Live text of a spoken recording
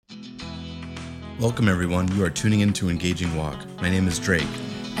Welcome everyone, you are tuning into Engaging Walk. My name is Drake.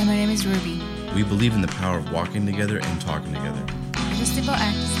 And my name is Rubie. We believe in the power of walking together and talking together. It's a simple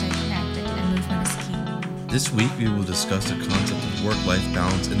act to stay connected and movement is key. This week we will discuss the concept of work-life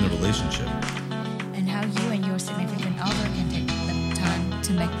balance in the relationship. And how you and your significant other can take the time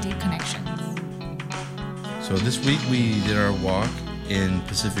to make deep connections. So this week we did our walk in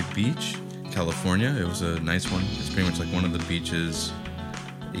Pacific Beach, California. It was a nice one. It's pretty much like one of the beaches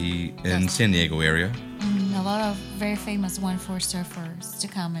in San Diego area. A lot of very famous one for surfers to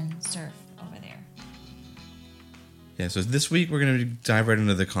come and surf over there. Yeah, so this week we're going to dive right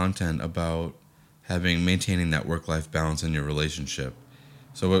into the content about maintaining that work-life balance in your relationship.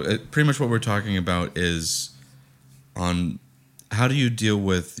 So pretty much what we're talking about is on how do you deal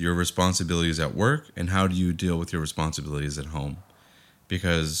with your responsibilities at work and how do you deal with your responsibilities at home?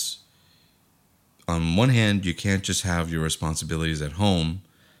 Because on one hand, you can't just have your responsibilities at home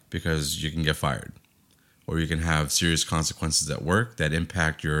because you can get fired, or you can have serious consequences at work that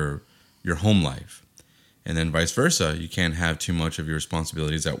impact your home life. And then vice versa, you can't have too much of your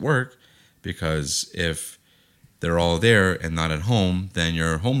responsibilities at work because if they're all there and not at home, then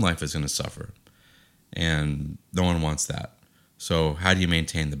your home life is going to suffer. And no one wants that. So how do you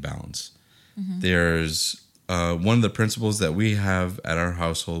maintain the balance? Mm-hmm. There's one of the principles that we have at our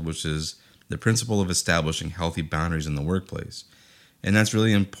household, which is the principle of establishing healthy boundaries in the workplace. And that's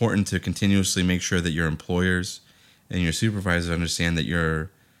really important to continuously make sure that your employers and your supervisors understand that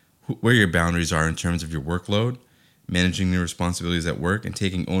where your boundaries are in terms of your workload, managing your responsibilities at work, and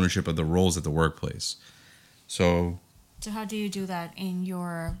taking ownership of the roles at the workplace. So how do you do that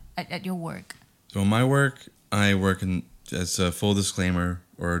at your work? So in my work, I work in, as a full disclaimer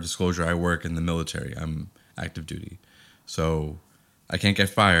or disclosure, I work in the military. I'm active duty. So I can't get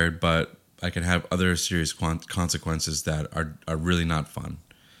fired, but I can have other serious consequences that are really not fun.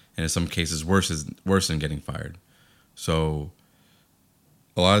 And in some cases, worse than getting fired. So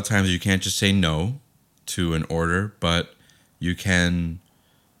a lot of times you can't just say no to an order, but you can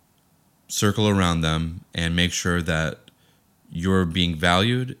circle around them and make sure that you're being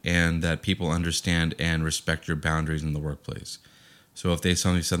valued and that people understand and respect your boundaries in the workplace. So if they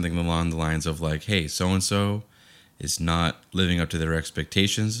tell me something along the lines of like, hey, so-and-so is not living up to their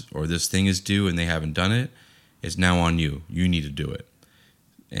expectations, or this thing is due and they haven't done it, it's now on you. You need to do it.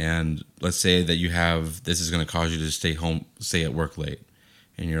 And let's say that this is going to cause you to stay at work late.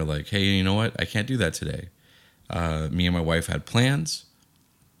 And you're like, hey, you know what? I can't do that today. Me and my wife had plans,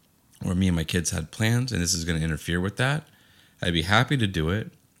 or me and my kids had plans, and this is going to interfere with that. I'd be happy to do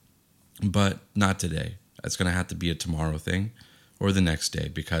it, but not today. It's going to have to be a tomorrow thing or the next day,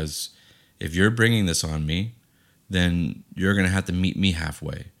 because if you're bringing this on me, then you're going to have to meet me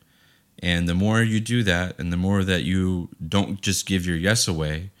halfway. And the more you do that, and the more that you don't just give your yes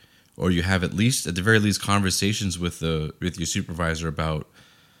away, or you have at the very least conversations with your supervisor about,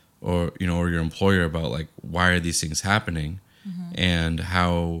 or your employer about, like, why are these things happening, mm-hmm. and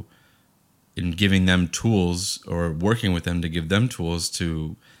how in giving them tools or working with them to give them tools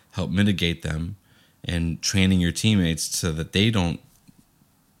to help mitigate them, and training your teammates so that they don't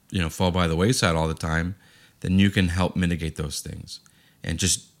fall by the wayside all the time, then you can help mitigate those things. And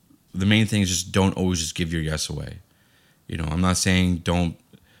just the main thing is just don't always just give your yes away. I'm not saying don't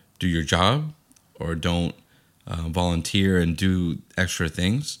do your job or don't volunteer and do extra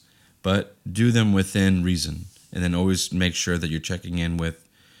things, but do them within reason. And then always make sure that you're checking in with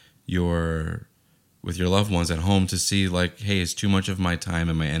your loved ones at home to see, like, hey, is too much of my time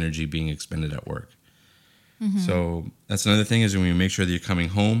and my energy being expended at work? Mm-hmm. So that's another thing, is when you make sure that you're coming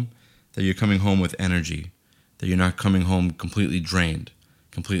home with energy, that you're not coming home completely drained,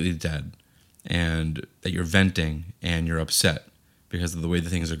 completely dead, and that you're venting and you're upset because of the way the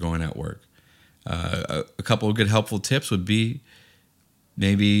things are going at work. A couple of good helpful tips would be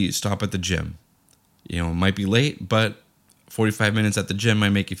maybe stop at the gym. It might be late, but 45 minutes at the gym might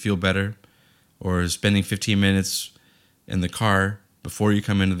make you feel better, or spending 15 minutes in the car before you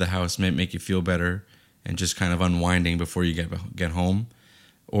come into the house might make you feel better, and just kind of unwinding before you get home,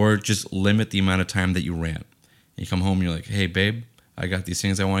 or just limit the amount of time that you rant. You come home and you're like, hey, babe, I got these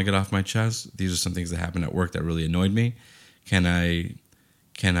things I want to get off my chest. These are some things that happened at work that really annoyed me. Can I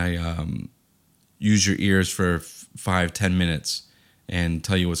use your ears for 5-10 minutes and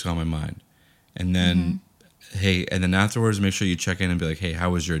tell you what's on my mind? And then, mm-hmm. And then afterwards, make sure you check in and be like, hey, how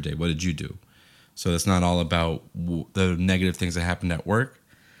was your day? What did you do? So it's not all about the negative things that happened at work,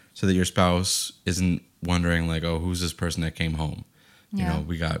 so that your spouse isn't wondering like, oh, who's this person that came home? Yeah.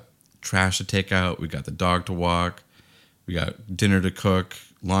 We got trash to take out, we got the dog to walk, we got dinner to cook,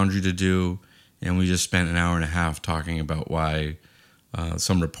 laundry to do, and we just spent an hour and a half talking about why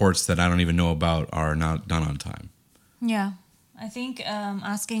some reports that I don't even know about are not done on time. Yeah. I think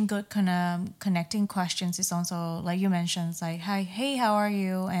asking good kind of connecting questions is also, like you mentioned, it's like, hi, hey, how are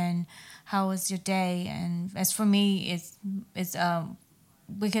you? And how was your day? And as for me, it's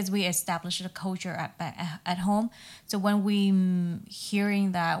because we established a culture at home. So when we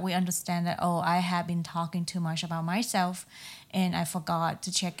hearing that, we understand that, oh, I have been talking too much about myself, and I forgot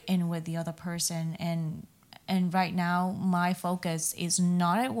to check in with the other person. And right now, my focus is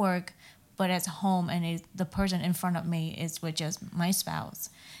not at work, but at home, and the person in front of me is with just my spouse,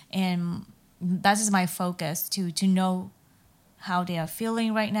 and that is my focus to know how they are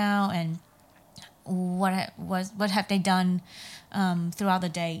feeling right now, and what have they done throughout the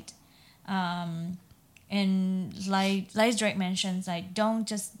date. And like Drake mentions, like, don't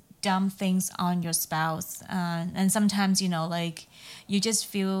just dump things on your spouse. And sometimes, like, you just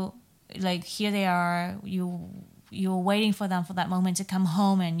feel like here they are, you're waiting for them for that moment to come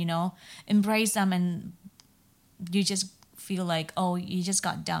home, and embrace them, and you just feel like, oh, you just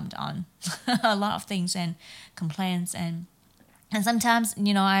got dumped on a lot of things and complaints. And sometimes,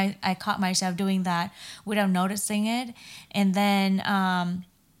 I caught myself doing that without noticing it. And then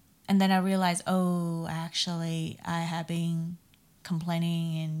I realized, oh, actually, I have been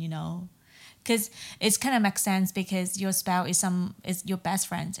complaining, and because it's kind of makes sense, because your spouse is your best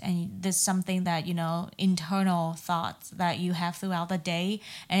friend, and there's something that, internal thoughts that you have throughout the day.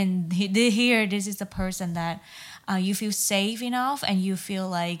 And here, this is the person that you feel safe enough, and you feel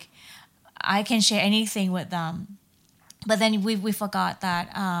like I can share anything with them. But then we forgot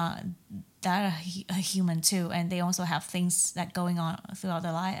that a human too, and they also have things that going on throughout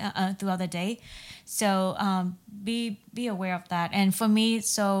throughout the day. So be aware of that. And for me,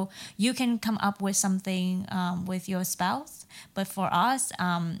 so you can come up with something with your spouse, but for us,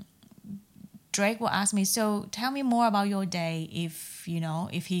 Drake will ask me, so tell me more about your day. If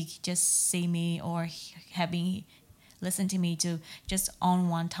he just see me or having listen to me to just on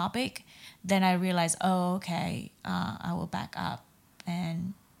one topic, then I realize, oh, okay, I will back up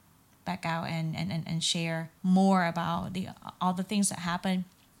and back out and share more about all the things that happen.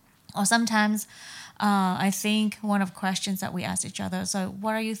 Or sometimes I think one of the questions that we ask each other, so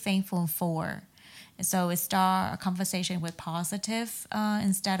what are you thankful for? So it start a conversation with positive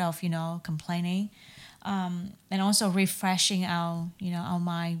instead of complaining, and also refreshing our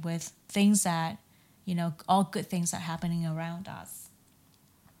mind with things that all good things that happening around us.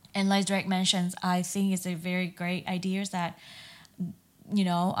 And like Drake mentions, I think it's a very great idea that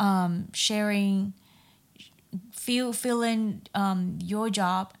sharing, feeling your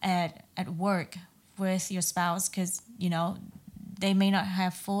job at work with your spouse, because they may not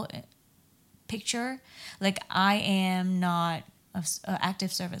have full picture. Like, I am not a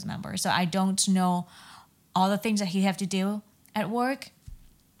active service member, so I don't know all the things that he have to do at work.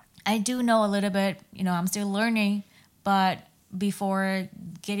 I do know a little bit, I'm still learning, but before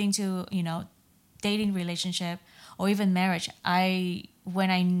getting to, dating relationship or even marriage,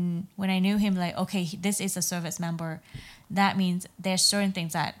 when I knew him, like, okay, this is a service member, that means there's certain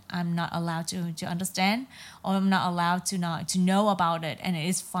things that I'm not allowed to understand, or I'm not allowed to not to know about it, and it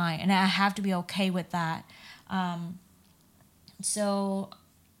is fine, and I have to be okay with that. So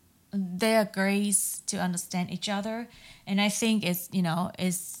there are grace to understand each other, and I think is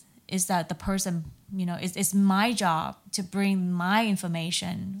that the person, it's my job to bring my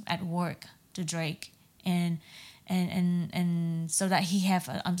information at work to Drake, and so that he have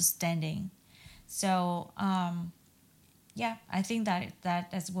an understanding. So yeah, I think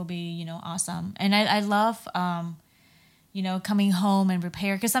that will be awesome. And I love coming home and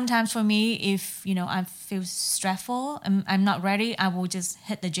repair, because sometimes for me, if I feel stressful, I'm not ready, I will just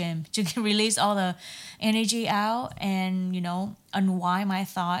hit the gym to release all the energy out, and unwind my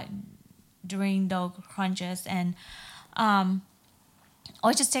thought during those crunches, and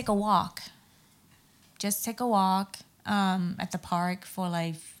or just take a walk. At the park for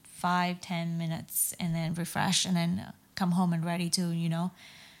like 5-10 minutes, and then refresh, and then come home and ready to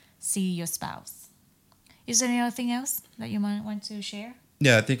see your spouse. Is there anything else that you might want to share?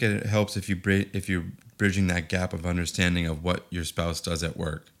 Yeah, I think it helps if you're bridging that gap of understanding of what your spouse does at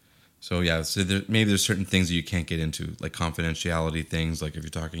work. So yeah, so maybe there's certain things that you can't get into, like confidentiality things. Like if you're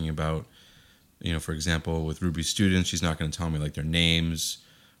talking about, for example, with Ruby's students, she's not going to tell me like their names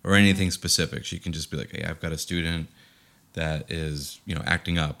or anything specific. She can just be like, hey, I've got a student that is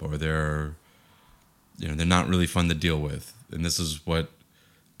acting up, or they're not really fun to deal with, and this is what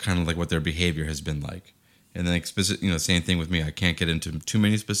kind of like what their behavior has been like. And then same thing with me. I can't get into too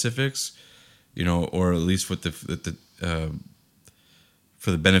many specifics, or at least with the for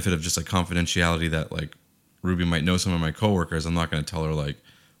the benefit of just like confidentiality, that like Ruby might know some of my coworkers. I'm not going to tell her like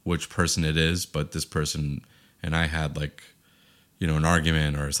which person it is, but this person and I had like, an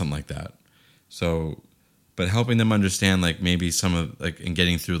argument or something like that. So, but helping them understand like maybe some of like and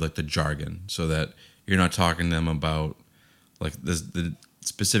getting through like the jargon so that you're not talking to them about like the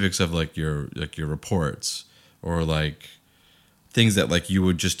specifics of like your reports or like things that like you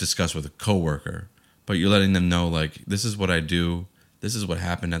would just discuss with a coworker, but you're letting them know like this is what I do, this is what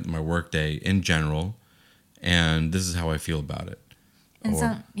happened at my workday in general, and this is how I feel about it. And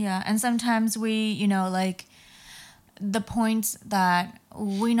Or and sometimes we, like the points that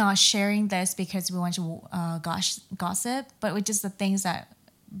we're not sharing this because we want to gossip, but with just the things that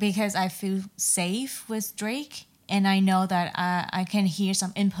because I feel safe with Drake and I know that I can hear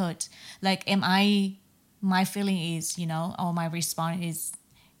some input. Like, am I my feeling is or my response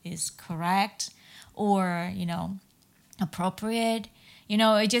is correct or appropriate.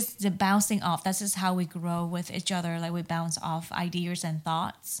 It just the bouncing off. That's just how we grow with each other. Like we bounce off ideas and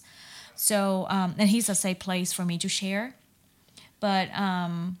thoughts. So, and he's a safe place for me to share. But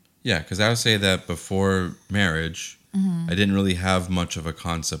yeah, because I would say that before marriage, I didn't really have much of a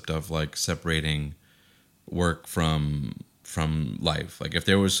concept of like separating work from life. Like if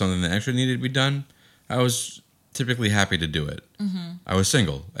there was something that extra needed to be done, I was typically happy to do it. I was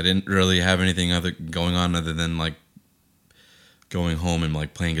single. I didn't really have anything other going on other than like going home and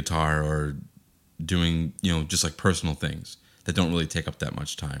like playing guitar or doing just like personal things that don't really take up that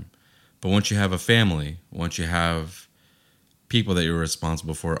much time. But once you have a family, once you have people that you're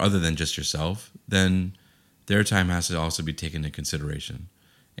responsible for other than just yourself, then their time has to also be taken into consideration.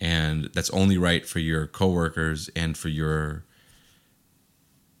 And that's only right for your coworkers and for your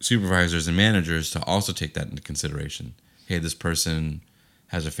supervisors and managers to also take that into consideration. Hey, this person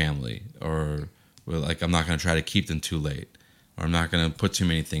has a family, or well, like I'm not going to try to keep them too late, or I'm not going to put too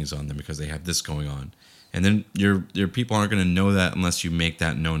many things on them because they have this going on. And then your people aren't going to know that unless you make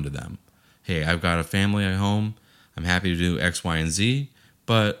that known to them. Hey, I've got a family at home. I'm happy to do X, Y, and Z,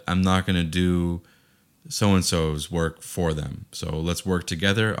 but I'm not going to do so-and-so's work for them. So let's work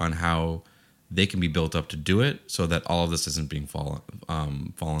together on how they can be built up to do it so that all of this isn't being fallen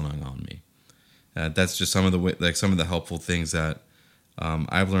on me. That's just some of the helpful things that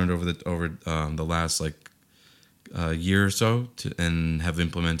I've learned over the last year or so and have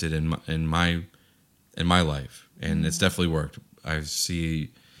implemented in my life, and it's definitely worked. I see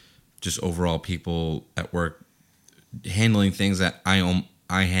just overall people at work handling things that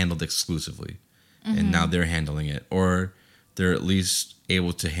I handled exclusively, and now they're handling it, or they're at least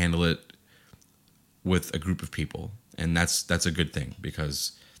able to handle it with a group of people, and that's a good thing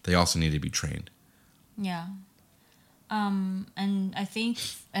because they also need to be trained. yeah. And I think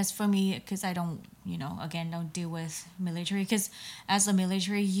as for me, because I don't, again, don't deal with military. Because as a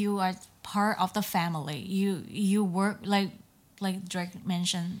military, you are part of the family. You work like Drake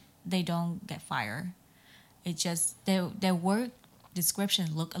mentioned. They don't get fired. It just their work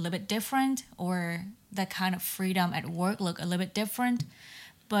description look a little bit different, or the kind of freedom at work look a little bit different.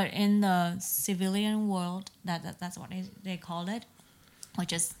 But in the civilian world, that's what they call it, or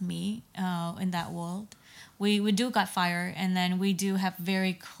just me in that world. We do got fired, and then we do have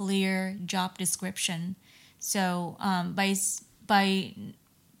very clear job description. So by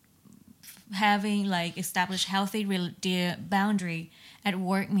having like established healthy boundary at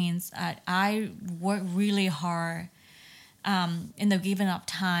work means I work really hard in the given up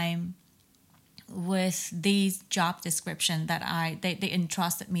time with these job description that they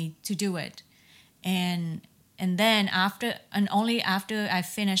entrusted me to do it, and then only after I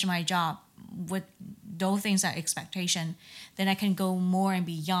finish my job with those things are expectation, then I can go more and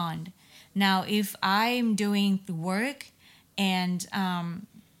beyond. Now, if I'm doing the work and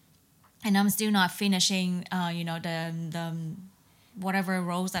I'm still not finishing, the whatever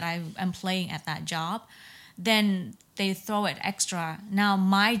roles that I'm playing at that job, then they throw it extra. Now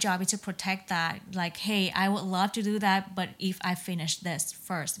my job is to protect that. Like, hey, I would love to do that, but if I finish this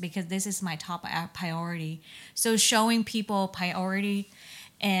first, because this is my top priority. So showing people priority,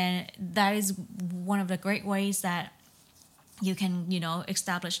 and that is one of the great ways that you can,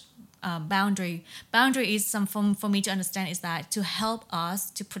 establish boundary. Boundary is something for me to understand is that to help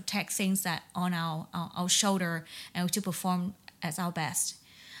us to protect things that on our shoulder and to perform as our best.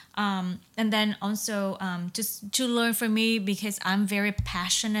 And then also just to learn from me, because I'm very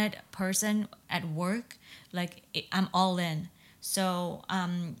passionate person at work. Like I'm all in. So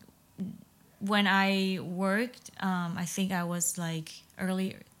when I worked, I think I was like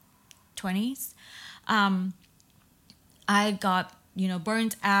early 20s. I got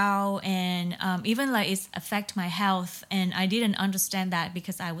burnt out, and even like it's affect my health, and I didn't understand that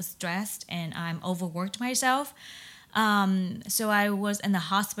because I was stressed and I'm overworked myself. So I was in the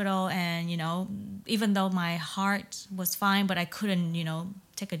hospital, and even though my heart was fine, but I couldn't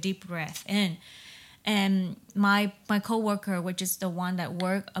take a deep breath in. And my coworker, which is the one that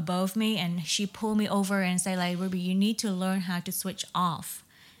worked above me, and she pulled me over and said, like, Ruby, you need to learn how to switch off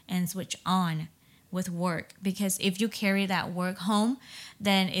and switch on with work, because if you carry that work home,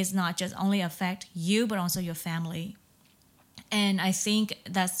 then it's not just only affect you but also your family. And I think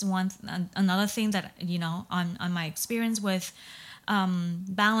that's another thing that on my experience with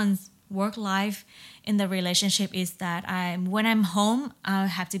balance work life in the relationship is that when I'm home, I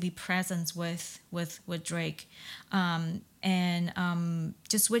have to be present with Drake, and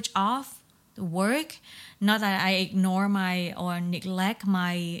to switch off the work. Not that I ignore my or neglect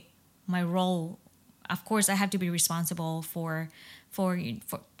my role. Of course, I have to be responsible for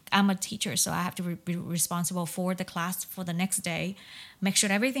I'm a teacher, so I have to be responsible for the class for the next day, make sure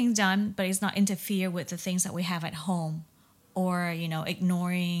everything's done, but it's not interfere with the things that we have at home, or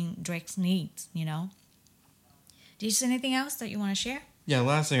ignoring Drake's needs. Do you see anything else that you want to share? Yeah,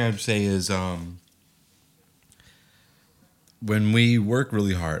 last thing I'd say is when we work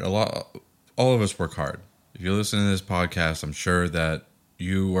really hard, all of us work hard. If you're listening to this podcast, I'm sure that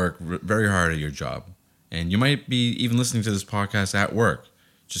you work very hard at your job. And you might be even listening to this podcast at work,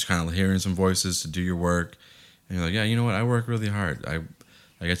 just kind of hearing some voices to do your work. And you're like, yeah, you know what? I work really hard. I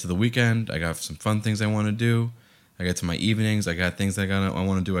get to the weekend. I got some fun things I want to do. I get to my evenings. I got things I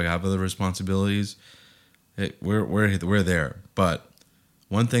want to do. I have other responsibilities. We're there. But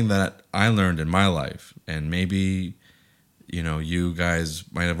one thing that I learned in my life, and maybe you guys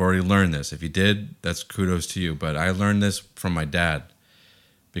might have already learned this. If you did, that's kudos to you. But I learned this from my dad,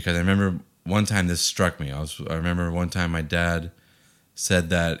 because I remember one time this struck me. I remember one time my dad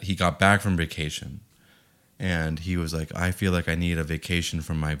said that he got back from vacation, and he was like, I feel like I need a vacation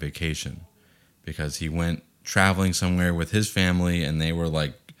from my vacation, because he went traveling somewhere with his family, and they were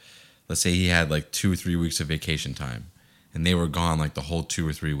like, let's say he had like 2 or 3 weeks of vacation time, and they were gone like the whole 2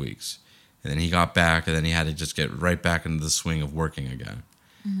 or 3 weeks. And then he got back, and then he had to just get right back into the swing of working again.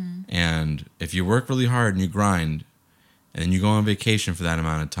 Mm-hmm. And if you work really hard and you grind, and then you go on vacation for that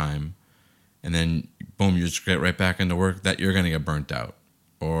amount of time, and then boom, you just get right back into work, that you're going to get burnt out.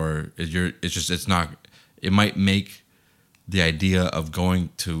 Or it might make the idea of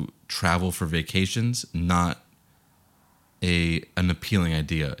going to travel for vacations not an appealing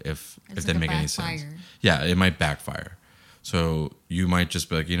idea, if that make any sense. Yeah, it might backfire. So you might just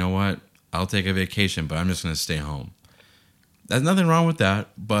be like, you know what? I'll take a vacation, but I'm just going to stay home. There's nothing wrong with that,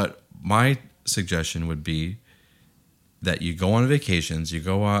 but my suggestion would be that you go on vacations. You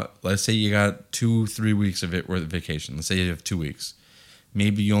go out. Let's say you got 2-3 weeks of it worth of vacation. Let's say you have 2 weeks.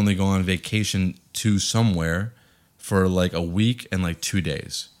 Maybe you only go on vacation to somewhere for like a week and like 2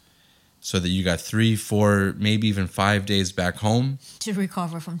 days, so that you got 3, 4, maybe even 5 days back home to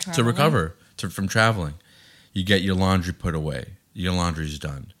recover from traveling. From traveling. You get your laundry put away. Your laundry's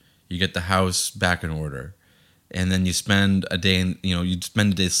done. You get the house back in order, and then you spend a day. You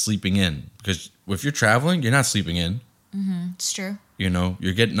spend a day sleeping in, because if you're traveling, you're not sleeping in. Mm-hmm. It's true.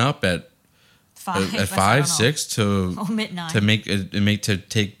 You're getting up at 5, 6 to midnight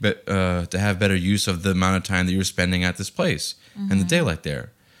to have better use of the amount of time that you're spending at this place and the daylight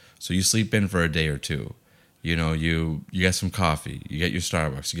there. So you sleep in for a day or two. You get some coffee, you get your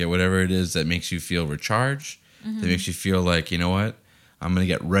Starbucks, you get whatever it is that makes you feel recharged, that makes you feel like, you know what, I'm going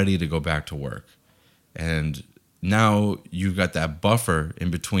to get ready to go back to work. And now you've got that buffer in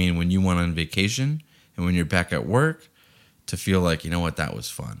between when you went on vacation and when you're back at work, to feel like, you know what, that was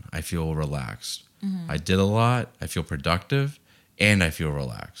fun. I feel relaxed. I did a lot. I feel productive, and I feel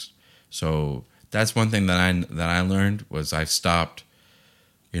relaxed. So that's one thing that I learned was I stopped.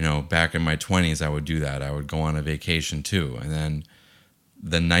 Back in my 20s, I would do that. I would go on a vacation too, and then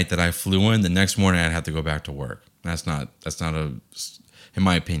the night that I flew in, the next morning I'd have to go back to work. In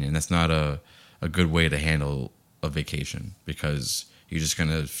my opinion, that's not a good way to handle a vacation, because you're just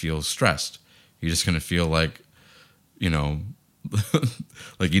gonna feel stressed. You're just gonna feel like,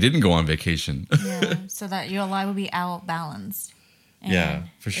 like you didn't go on vacation. Yeah, so that your life will be out balanced. Yeah,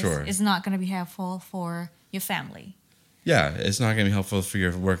 for sure. It's not going to be helpful for your family. Yeah, it's not going to be helpful for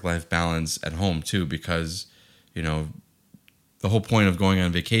your work-life balance at home too, because, the whole point of going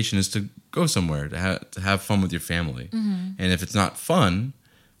on vacation is to go somewhere, to have fun with your family. Mm-hmm. And if it's not fun,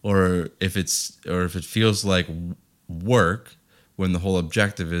 or if it feels like work, when the whole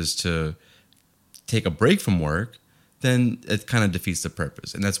objective is to take a break from work, then it kind of defeats the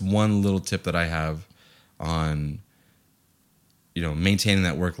purpose. And that's one little tip that I have on maintaining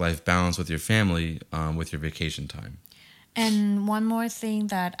that work-life balance with your family, with your vacation time. And one more thing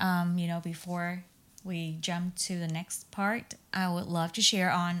that before we jump to the next part, I would love to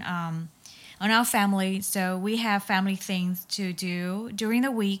share on our family. So we have family things to do during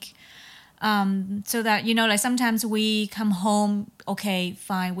the week. So that like sometimes we come home, okay,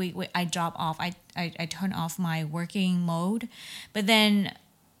 fine, I drop off, I turn off my working mode, but then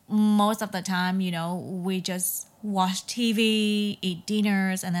most of the time we just watch TV, eat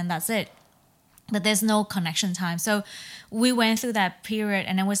dinners, and then that's it. But there's no connection time. So we went through that period,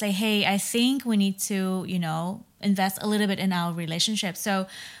 and I was like, hey, I think we need to invest a little bit in our relationship. So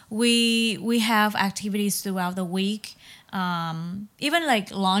we have activities throughout the week. Even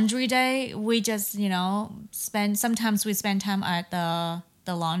like laundry day, we just sometimes we spend time at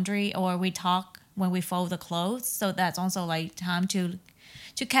the laundry, or we talk when we fold the clothes. So that's also like time to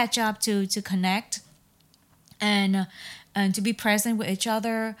catch up, to connect, and to be present with each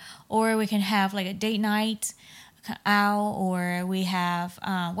other. Or we can have like a date night out, or we have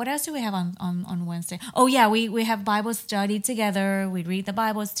what else do we have on Wednesday? Oh yeah, we have Bible study together. We read the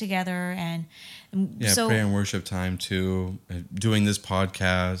Bibles together, and so prayer and worship time too. Doing this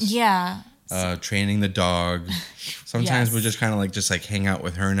podcast. Yeah. Training the dog. Sometimes Yes. we just kind of like hang out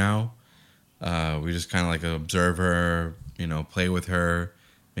with her now. We just kind of like observe her, play with her,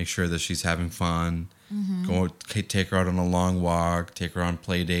 make sure that she's having fun. Go take her out on a long walk, take her on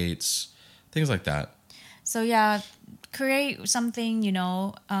play dates, things like that. So yeah, create something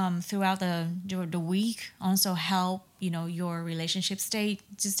throughout the week. Also help your relationship stay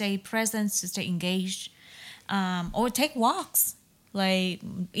present, to stay engaged, or take walks, like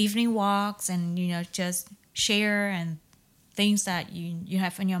evening walks, and just share and things that you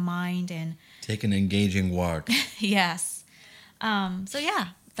have in your mind. And Take an engaging walk. yes. So yeah,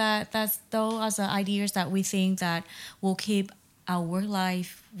 those are the ideas that we think that will keep our work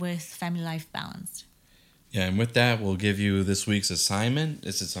life with family life balanced. Yeah, and with that, we'll give you this week's assignment.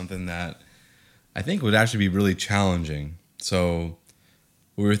 This is something that I think would actually be really challenging. So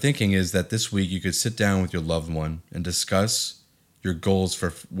what we were thinking is that this week you could sit down with your loved one and discuss your goals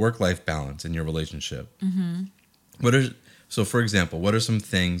for work-life balance in your relationship. So, for example, what are some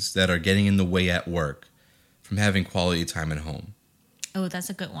things that are getting in the way at work from having quality time at home? Oh, that's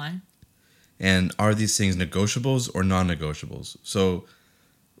a good one. And are these things negotiables or non-negotiables? So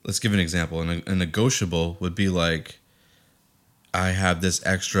let's give an example. A negotiable would be like, I have this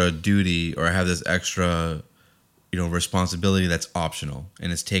extra duty, or I have this extra, responsibility that's optional,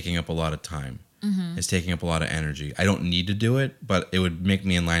 and it's taking up a lot of time. It's taking up a lot of energy. I don't need to do it, but it would make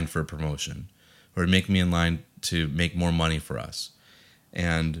me in line for a promotion, or make me in line to make more money for us.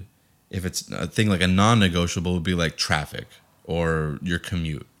 And if it's a thing like a non-negotiable, would be like traffic or your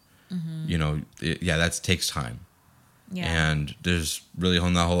commute. That takes time. Yeah. And there's really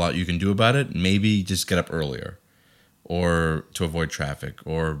not a whole lot you can do about it. Maybe just get up earlier, or to avoid traffic,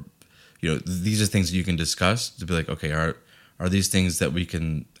 or these are things that you can discuss to be like, okay, are these things that we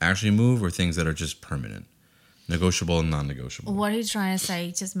can actually move, or things that are just permanent, negotiable and non-negotiable? What he's trying to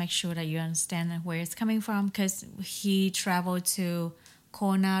say, just make sure that you understand where it's coming from, because he traveled to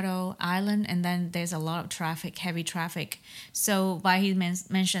Coronado Island, and then there's a lot of traffic, heavy traffic. So why he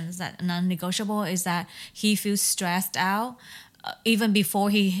mentions that non-negotiable is that he feels stressed out even before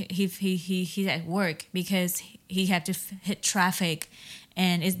he's at work, because he had to hit traffic,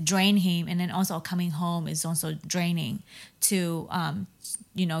 and it drained him. And then also coming home is also draining to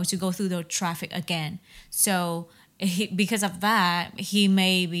to go through the traffic again. So because of that,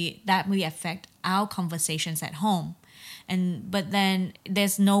 that may affect our conversations at home. But then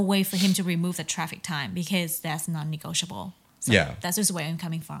there's no way for him to remove the traffic time, because that's non-negotiable. So Yeah. that's just where I'm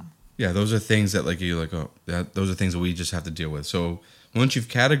coming from. Yeah, those are things that those are things that we just have to deal with. So once you've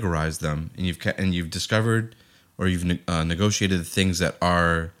categorized them, and you've discovered, or you've negotiated the things that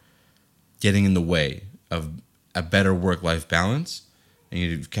are getting in the way of a better work-life balance, and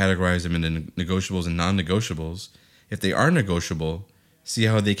you've categorized them into negotiables and non-negotiables, if they are negotiable, see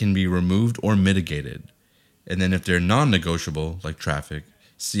how they can be removed or mitigated. And then if they're non-negotiable, like traffic,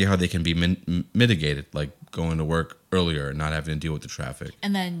 see how they can be mitigated, like going to work earlier and not having to deal with the traffic.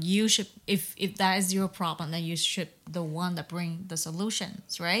 And then you should, if that is your problem, then you should the one that bring the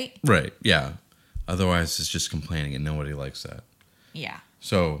solutions, right? Right, yeah. Otherwise, it's just complaining, and nobody likes that. Yeah.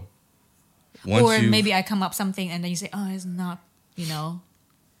 So, maybe I come up something, and then you say, oh, it's not,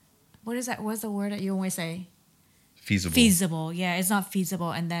 what is that? What's the word that you always say? Feasible. Feasible. Yeah, it's not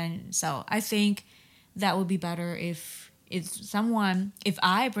feasible. And then, so I think that would be better if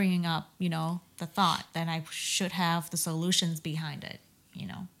I bringing up, the thought, then I should have the solutions behind it,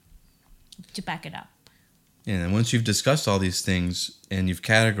 to back it up. And then once you've discussed all these things and you've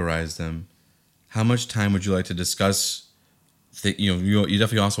categorized them, how much time would you like to discuss? You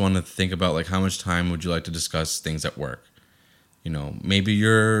definitely also want to think about like how much time would you like to discuss things at work. Maybe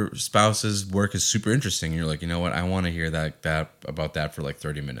your spouse's work is super interesting. And you're like, you know what, I want to hear that about that for like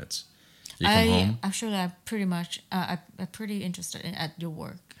 30 minutes. You come home. Actually, I'm pretty much I'm pretty interested at your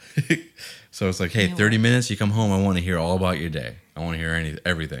work. So it's like, hey, 30 minutes, you come home, I want to hear all about your day. I want to hear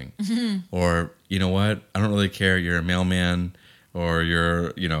everything. Mm-hmm. Or, you know what? I don't really care. You're a mailman or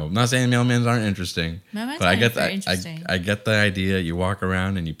I'm not saying mailmans aren't interesting. Mailmans but I get that. I get the idea. You walk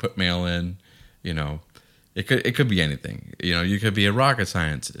around and you put mail in, it could be anything. You could be a rocket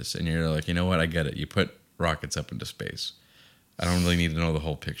scientist and you're like, you know what? I get it. You put rockets up into space. I don't really need to know the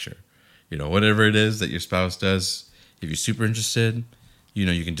whole picture. Whatever it is that your spouse does, if you're super interested,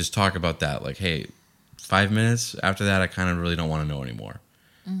 you can just talk about that. Like, hey, 5 minutes after that, I kind of really don't want to know anymore.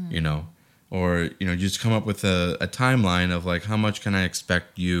 Mm-hmm. Or, just come up with a timeline of like, how much can I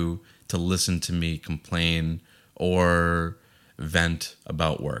expect you to listen to me complain or vent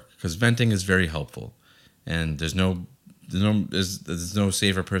about work? Because venting is very helpful. And there's no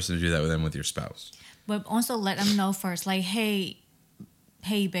safer person to do that than with your spouse. But also let them know first, like, hey,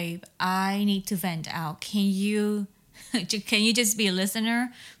 babe, I need to vent out. Can you just be a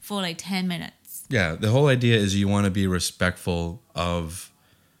listener for like 10 minutes? Yeah, the whole idea is you want to be respectful of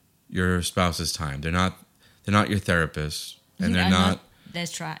your spouse's time. They're not your therapist, and they're not.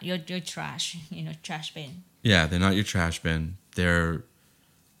 That's your trash, trash bin. Yeah, they're not your trash bin. They're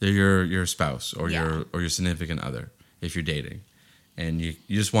your spouse or your significant other if you're dating, and you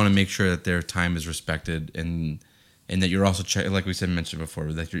just want to make sure that their time is respected and that you're also like we mentioned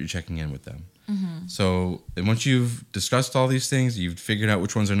before, that you're checking in with them. Mm-hmm. So and once you've discussed all these things, you've figured out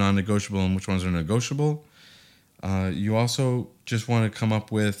which ones are non-negotiable and which ones are negotiable. You also just want to come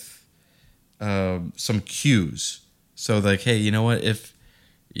up with some cues. So like, hey, you know what? If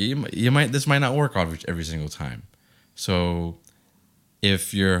this might not work every single time. So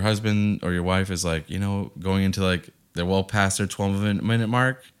if your husband or your wife is like, going into like they're well past their 12-minute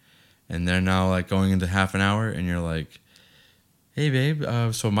mark, and they're now like going into half an hour, and you're like, hey babe,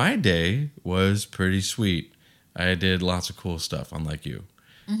 so my day was pretty sweet. I did lots of cool stuff, unlike you.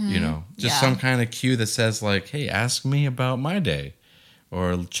 Mm-hmm. Some kind of cue that says like, hey, ask me about my day,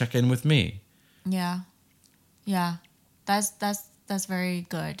 or check in with me. Yeah, that's very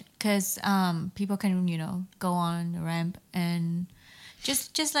good, because people can go on the ramp and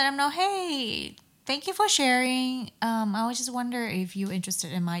just let them know, hey, thank you for sharing. I was just wonder if you're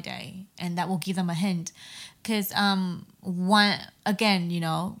interested in my day, and that will give them a hint. Because come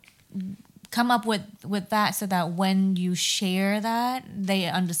up with that so that when you share that, they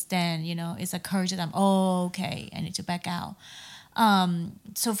understand. It's occurred to them. Oh, okay, I need to back out.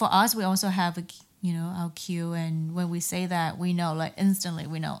 So for us, we also have our cue, and when we say that, we know like instantly.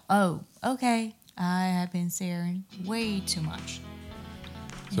 We know. Oh, okay, I have been sharing way too much.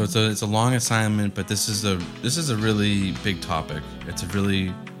 So it's a long assignment, but this is a really big topic. It's a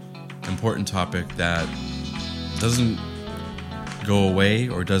really important topic that doesn't go away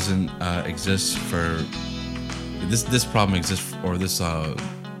or doesn't exist for this problem exists, or this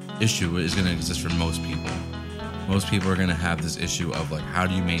issue is going to exist for most people. Most people are going to have this issue of like, how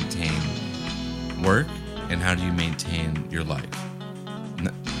do you maintain work and how do you maintain your life?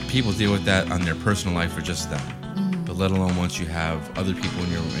 People deal with that on their personal life or just them. But let alone once you have other people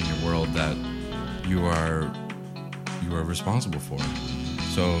in your world that you are responsible for.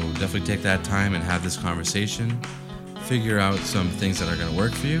 So definitely take that time and have this conversation. Figure out some things that are going to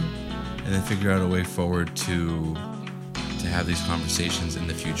work for you, and then figure out a way forward to have these conversations in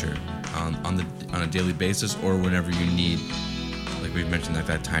the future on a daily basis, or whenever you need, like we mentioned, like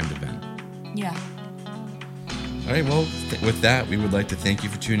that time to vent. Yeah. All right, well, with that, we would like to thank you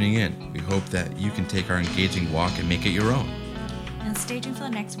for tuning in. We hope that you can take our engaging walk and make it your own. And stay tuned for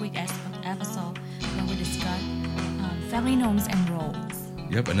the next week's episode when we discuss family norms and roles.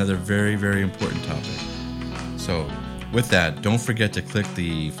 Yep, another very, very important topic. So, with that, don't forget to click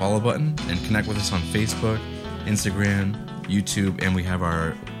the follow button and connect with us on Facebook, Instagram, YouTube, and we have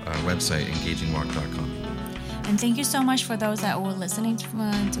our website, engagingwalk.com. And thank you so much for those that were listening to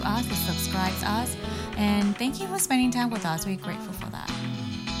us, that subscribe to us. And thank you for spending time with us. We're grateful for that.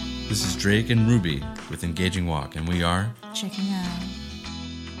 This is Drake and Rubie with Engaging Walk, and we are checking out.